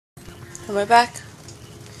Am I back?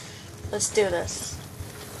 Let's do this.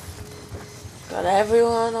 Got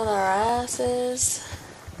everyone on our asses.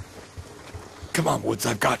 Come on, Woods,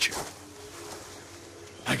 I've got you.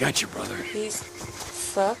 I got you, brother. He's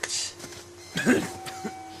fucked.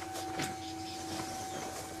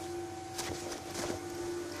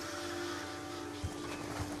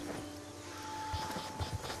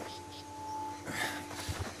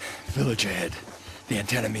 Village ahead. The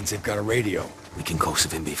antenna means they've got a radio. We can call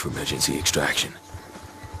Savimbi for emergency extraction.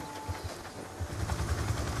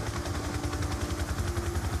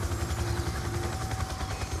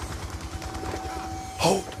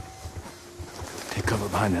 Hold! Take cover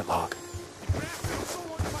behind that log.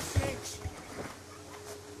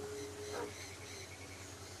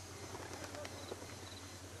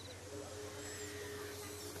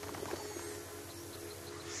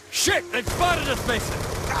 Shit! They've spotted us, Mason!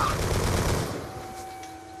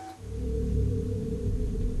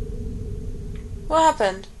 What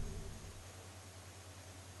happened?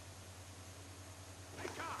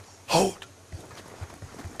 Hold!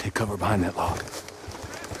 Take cover behind that log.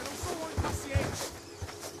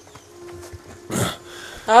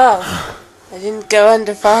 Oh, I didn't go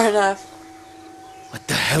under far enough. What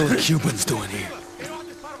the hell are Cubans doing here?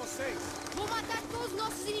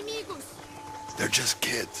 They're just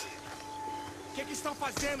kids. O que estão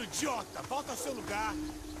fazendo, idiota? Volta ao seu lugar.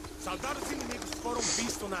 Soldados inimigos foram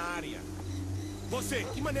vistos na área. Você,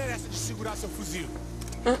 que maneira é essa de segurar seu fuzil?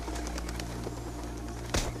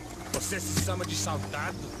 Você se chama de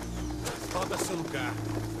soldado? Volta ao seu lugar.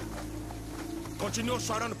 Continua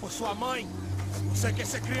chorando por sua mãe? Você quer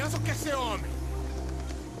ser criança ou quer ser homem?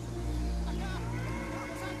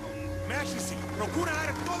 Mexe-se! Procura a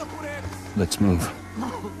área toda por eles! Let's move.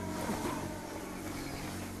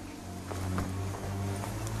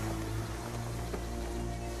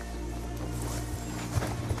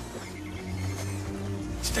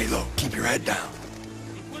 Stay low. Keep your head down.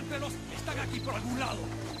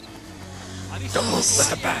 Don't move. Let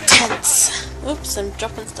the back. Tense. Oops, I'm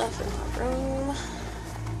dropping stuff in my room.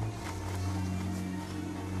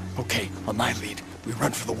 Okay, on my lead, we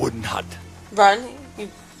run for the wooden hut. Run? You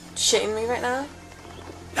shitting me right now?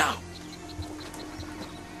 Now!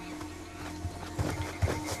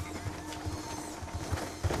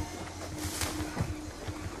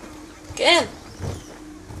 Get in!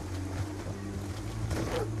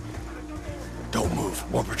 Don't move.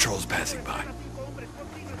 More patrols passing by.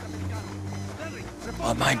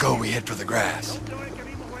 On my go, we head for the grass.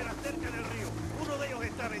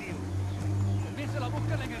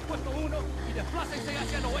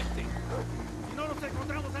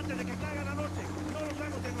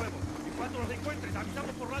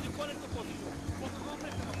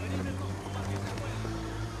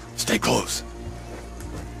 Stay close.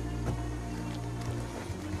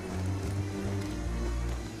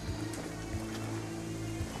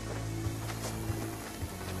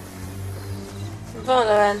 I'm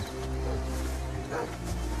following.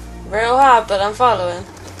 Real hard, but I'm following.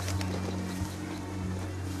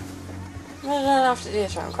 What did I have to do?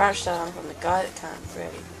 Try and crouch down from the guy that can't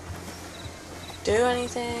really do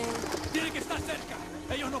anything.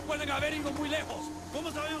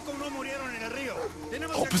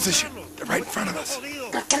 Hold position. They're right in front of us.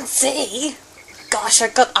 I can see! Gosh,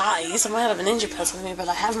 I've got eyes. I might have a ninja pets with me, but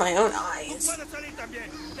I have my own eyes.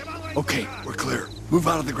 Okay, we're clear. Move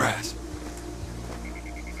out of the grass.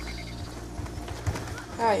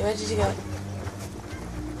 Alright, where did you go?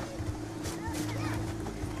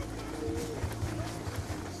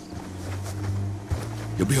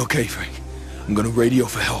 You'll be okay, Frank. I'm gonna radio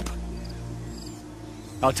for help.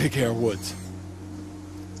 I'll take care of Woods.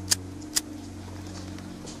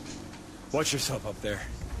 Watch yourself up there.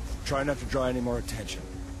 Try not to draw any more attention.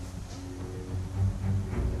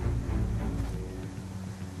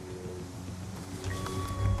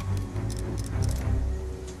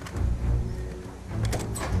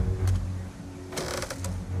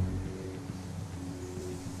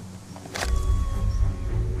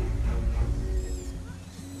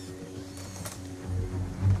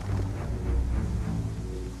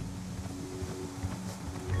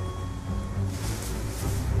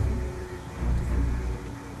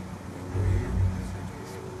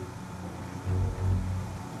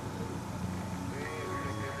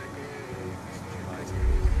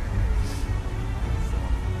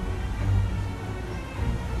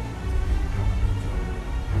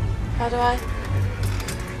 How do I?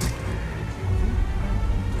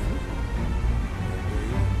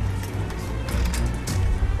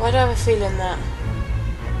 Why do I have a feeling that?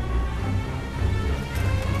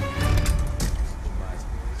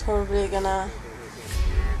 Probably gonna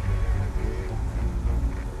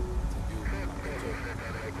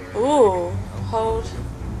Ooh, hold.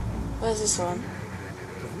 Where's this one?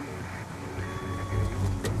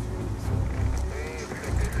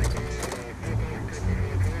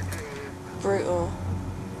 Brutal.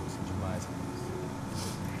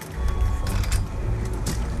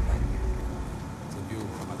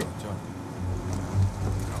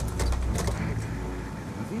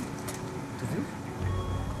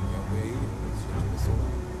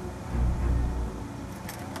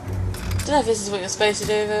 I don't know if this is what you're supposed to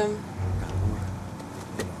do with him.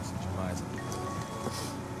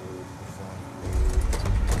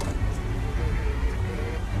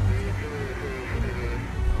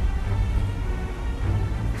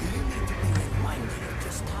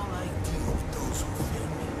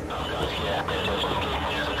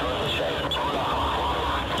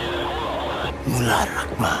 Mullah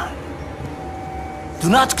Rahman, do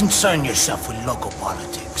not concern yourself with local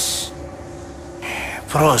politics.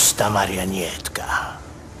 Prosta marionetka,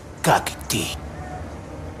 как ты.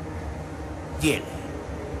 Делай,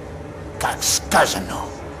 как сказано.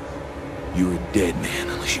 You're a dead man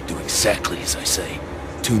unless you do exactly as I say.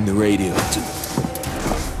 Tune the radio to...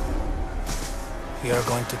 You're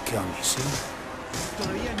going to kill me, see?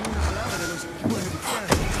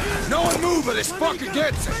 No one move or this fucker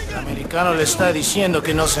gets it! El americano le está diciendo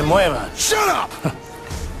que no se mueva. Shut up!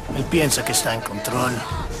 Él piensa que está en control,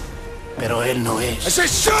 pero él no I es. said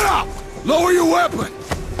shut up! Lower your weapon!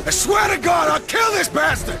 I swear to God, I'll kill this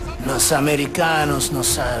bastard! Los americanos no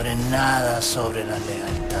saben nada sobre la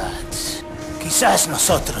lealtad. Quizás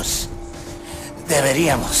nosotros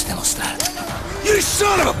deberíamos demostrar. You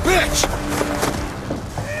son of a bitch!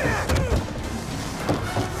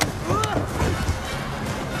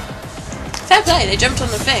 Fair play, they jumped on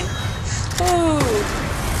the thing. Ooh.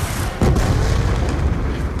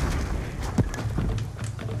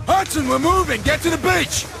 Hudson, we're moving! Get to the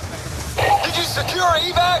beach! Did you secure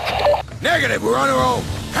evac? Negative, we're on our own!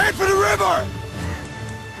 Head for the river!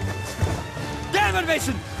 Damn it,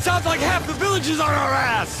 Mason! Sounds like half the village is on our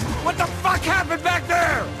ass! What the fuck happened back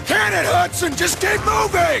there? Can it, Hudson? Just keep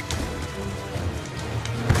moving!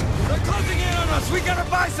 They're closing in on us! We gotta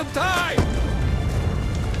buy some time!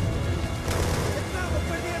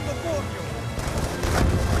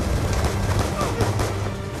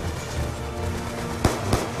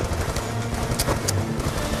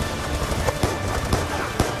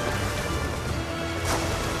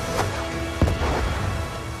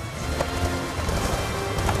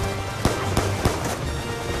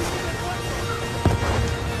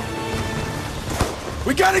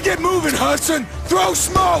 We gotta get moving, Hudson! Throw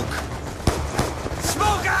smoke!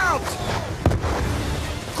 Smoke out!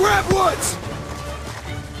 Grab Woods!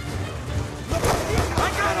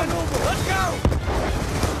 I got him! Let's go!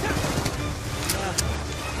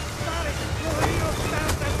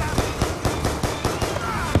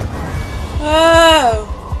 Oh!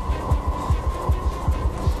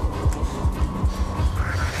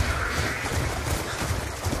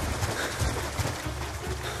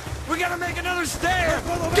 We gotta make another stand!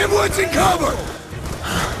 Get Woods in cover!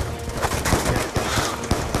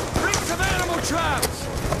 Bring some animal traps!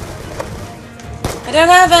 I don't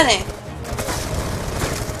have any.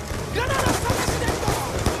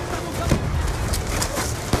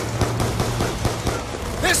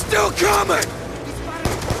 They're still coming!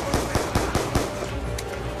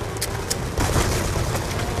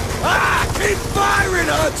 Ah! Keep firing,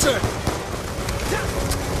 Hudson!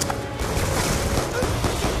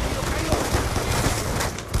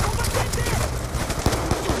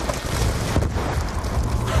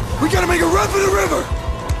 We gotta make a run for the river!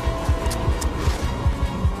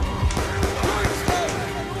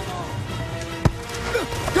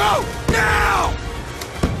 Go! Now!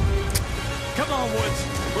 Come on, Woods.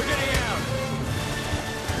 We're getting out.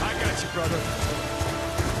 I got you, brother.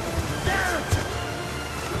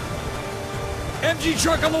 MG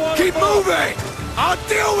truck on the water. Keep moving! I'll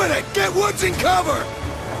deal with it! Get Woods in cover!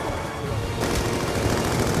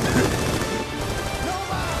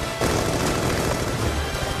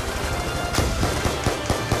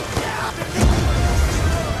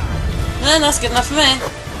 No, that's good enough for me.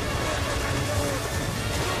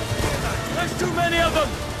 There's too many of them.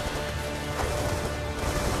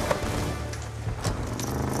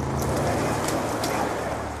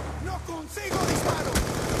 No consigo disparo.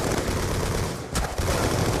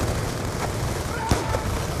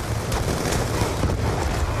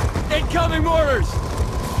 Incoming mortars.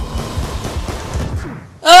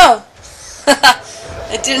 Oh!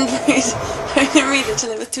 I didn't read. I didn't read it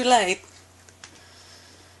till it was too late.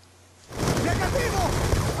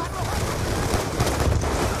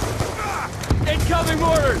 Incoming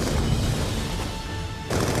mortars.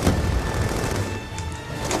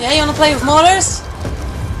 Yeah, you wanna play with mortars?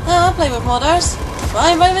 Yeah, I'll play with mortars.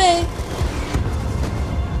 Fine by me.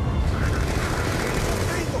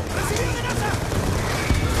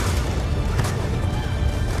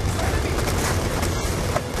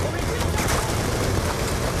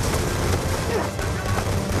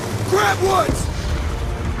 Grab Woods!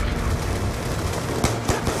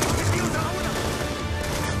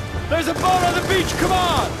 There's a boat on the beach, come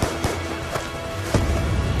on!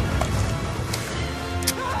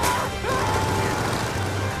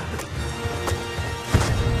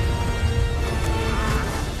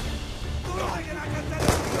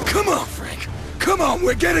 Come on, Frank. Come on,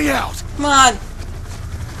 we're getting out. Come on.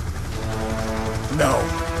 No.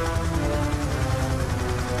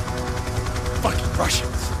 Fucking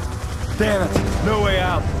Russians. Damn it, no way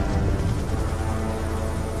out.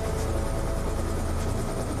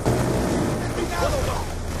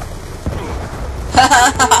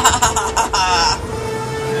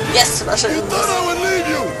 Yes, Russians. You thought I would leave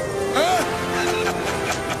you, huh?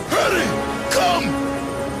 Hurry, come!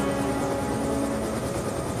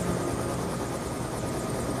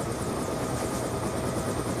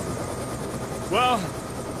 Well,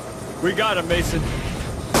 we got him, Mason.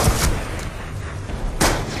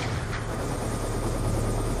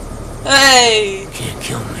 Hey! You can't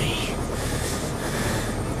kill me.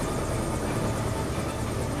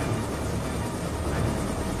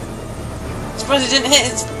 Suppose he didn't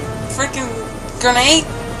hit his freaking grenade?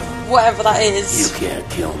 Whatever that You is. can't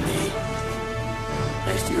kill me.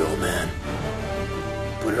 Next to your old man.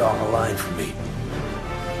 Put it all on the line for me.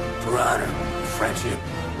 For honor, friendship.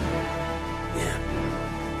 Yeah.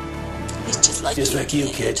 He's just like you,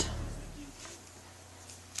 kid.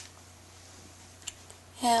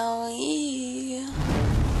 Hell yeah.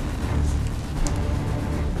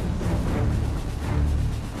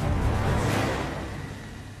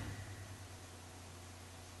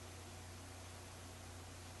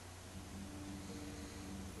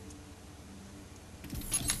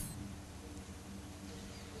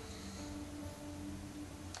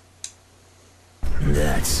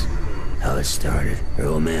 That's how it started. Her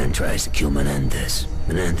old man tries to kill Menendez.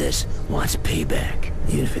 Menendez wants payback,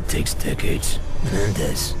 even if it takes decades.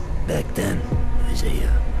 Menendez, back then, was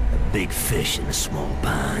a big fish in a small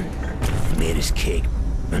pond. He made his cake,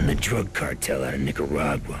 running a drug cartel out of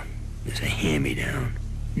Nicaragua. It was a hand-me-down.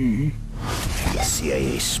 The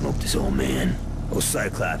CIA smoked his old man. Old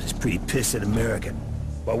Cyclops is pretty pissed at America.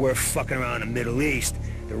 While we're fucking around the Middle East,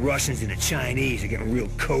 the Russians and the Chinese are getting real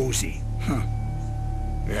cozy.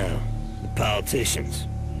 Now, the politicians,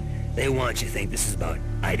 they want you to think this is about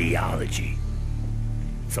ideology.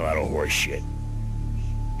 It's a lot of horse shit.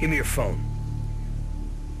 Give me your phone.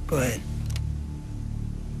 Go ahead.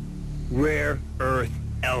 Rare earth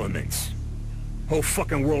elements. Whole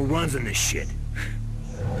fucking world runs on this shit.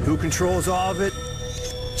 Who controls all of it?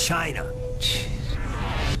 China.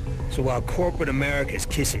 So while corporate America is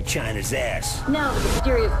kissing China's ass... Now the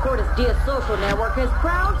mysterious Cortes Diaz social network has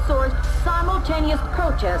crowdsourced simultaneous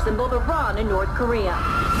protests in both Iran and North Korea.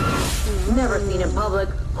 Never seen in public,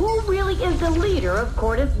 who really is the leader of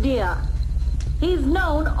Cortes Diaz? He's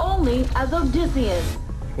known only as Odysseus.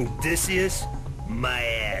 Odysseus? My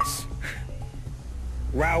ass.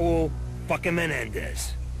 Raul fucking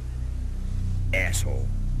Menendez. Asshole.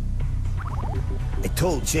 I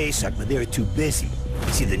told JSOC, but they were too busy.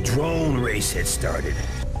 See, the drone race had started.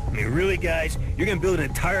 I mean, really, guys? You're gonna build an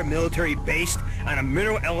entire military based on a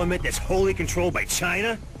mineral element that's wholly controlled by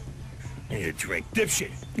China? I need a drink.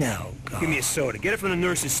 Dipshit. No, God. Give me a soda. Get it from the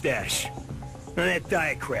nurse's stash. None of that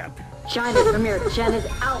diet crap. China's Premier Chen is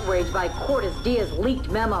outraged by Cortes Diaz's leaked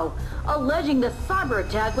memo, alleging the cyber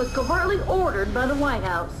attack was covertly ordered by the White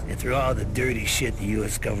House. And through all the dirty shit the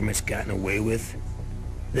U.S. government's gotten away with,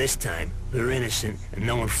 this time, they're innocent and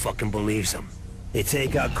no one fucking believes them. They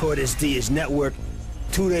take out Cortes Diaz's network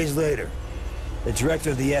 2 days later. The director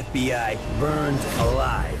of the FBI burned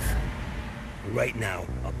alive. Right now,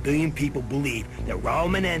 1 billion people believe that Raul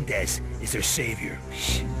Menendez is their savior.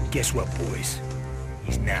 Guess what, boys?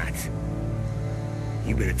 He's not.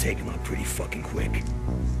 You better take him out pretty fucking quick.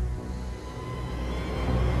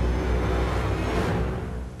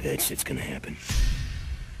 That shit's gonna happen.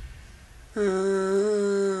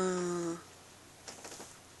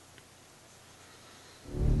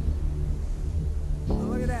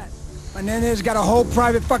 Look at that. Menendez got a whole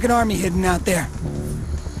private fucking army hidden out there.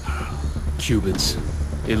 Cubans.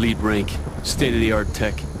 Elite rank. State-of-the-art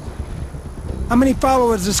tech. How many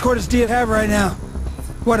followers does Cortes Diaz have right now?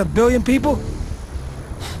 What, 1 billion people?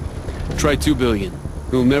 Try 2 billion.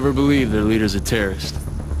 Who'll never believe their leader's a terrorist.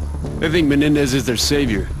 They think Menendez is their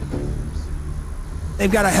savior.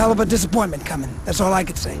 They've got a hell of a disappointment coming. That's all I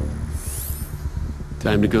could say.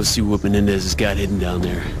 Time to go see what Menendez has got hidden down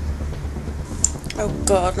there. Oh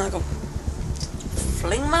god, now I go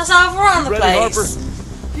fling myself around the Ready, place.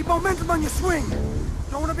 Harper? Keep momentum on your swing.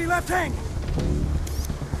 Don't want to be left hanging.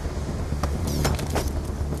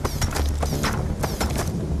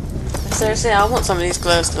 Seriously, I want some of these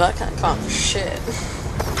gloves because I can't for shit.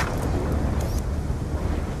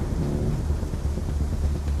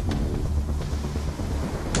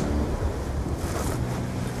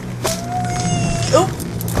 Oh!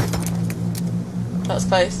 That was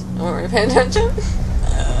close. I wasn't really paying attention.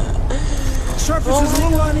 Surface is a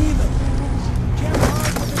little uneven. Jam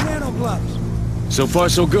hard with the nano gloves. So far,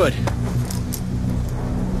 so good.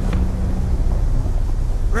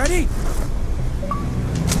 Ready?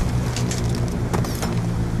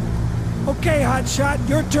 Okay, hotshot,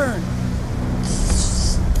 your turn.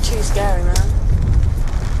 Too scary, man.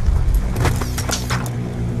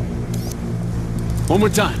 One more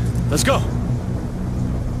time. Let's go.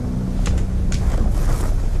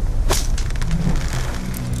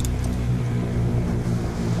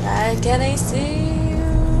 Can I see you?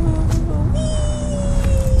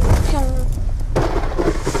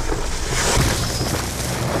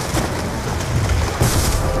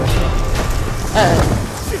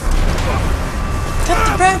 Cut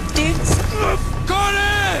the rope, dudes. Got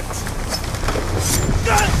it!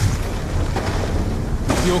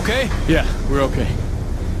 You okay? Yeah, we're okay.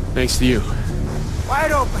 Thanks to you.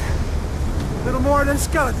 Wide open. Little more than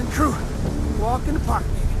skeleton crew. Walk in the park,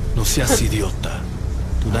 baby. No seas idiota.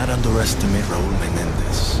 Do not underestimate Raul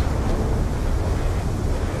Menendez.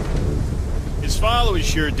 His followers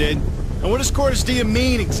sure did. And what does Cortes Dia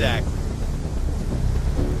mean exactly?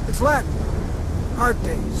 It's Latin. Heart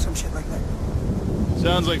Day, some shit like that.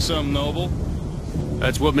 Sounds like something noble.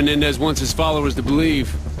 That's what Menendez wants his followers to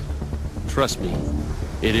believe. Trust me,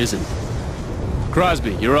 it isn't.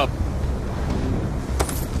 Crosby, you're up.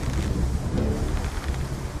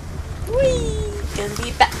 Whee! Gonna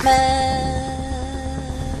be Batman.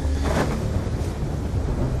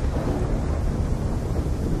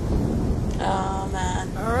 Oh man.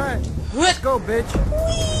 Alright. Let's go, bitch.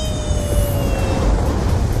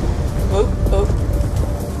 Oh, oh.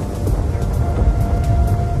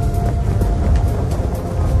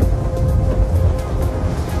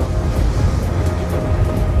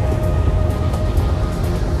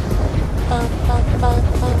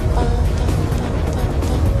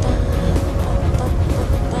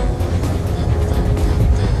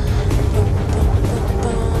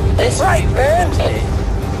 It's right, man.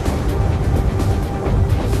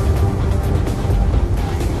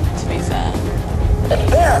 To be fair.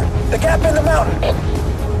 There! The gap in the mountain!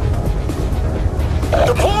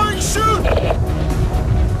 Deploying shoot!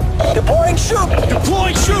 Deploying shoot!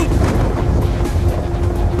 Deploying shoot!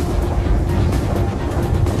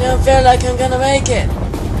 I don't feel like I'm gonna make it.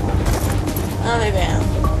 Oh, maybe I am.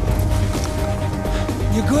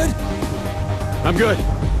 You good? I'm good.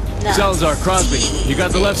 No. Salazar, Crosby, you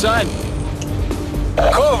got the left side?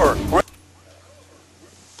 Cover!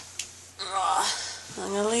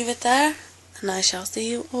 I'm gonna leave it there, and I shall see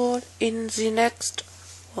you all in the next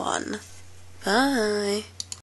one. Bye.